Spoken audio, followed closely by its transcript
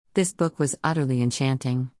This book was utterly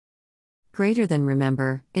enchanting. Greater than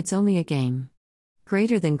remember, it's only a game.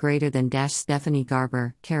 Greater than Stephanie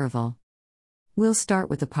Garber, Caraval. We'll start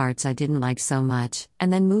with the parts I didn't like so much,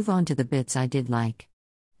 and then move on to the bits I did like.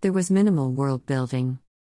 There was minimal world building.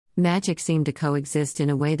 Magic seemed to coexist in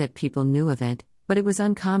a way that people knew of it, but it was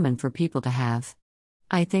uncommon for people to have.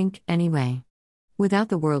 I think, anyway. Without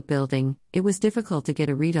the world building, it was difficult to get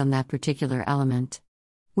a read on that particular element.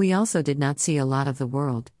 We also did not see a lot of the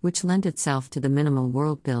world, which lent itself to the minimal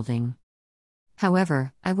world building.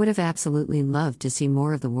 However, I would have absolutely loved to see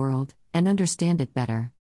more of the world, and understand it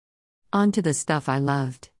better. On to the stuff I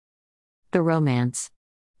loved. The romance.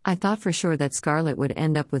 I thought for sure that Scarlet would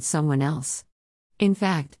end up with someone else. In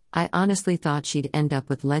fact, I honestly thought she'd end up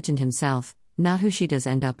with Legend himself, not who she does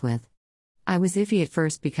end up with. I was iffy at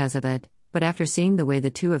first because of it, but after seeing the way the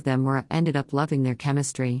two of them were, ended up loving their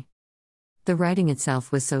chemistry. The writing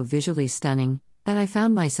itself was so visually stunning that I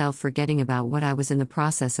found myself forgetting about what I was in the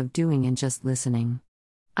process of doing and just listening.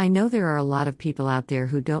 I know there are a lot of people out there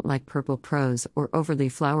who don't like purple prose or overly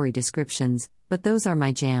flowery descriptions, but those are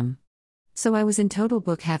my jam. So I was in total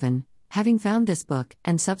book heaven, having found this book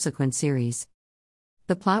and subsequent series.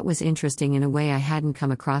 The plot was interesting in a way I hadn't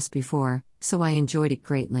come across before, so I enjoyed it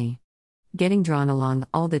greatly. Getting drawn along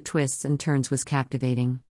all the twists and turns was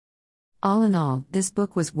captivating. All in all, this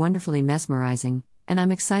book was wonderfully mesmerizing, and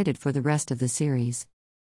I'm excited for the rest of the series.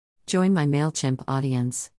 Join my MailChimp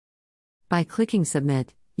audience. By clicking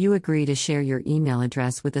Submit, you agree to share your email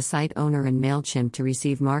address with the site owner and MailChimp to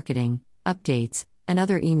receive marketing, updates, and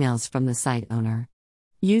other emails from the site owner.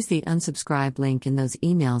 Use the unsubscribe link in those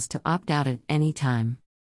emails to opt out at any time.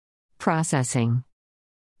 Processing.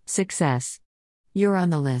 Success. You're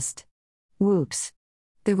on the list. Whoops.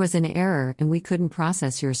 There was an error and we couldn't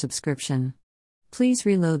process your subscription. Please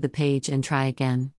reload the page and try again.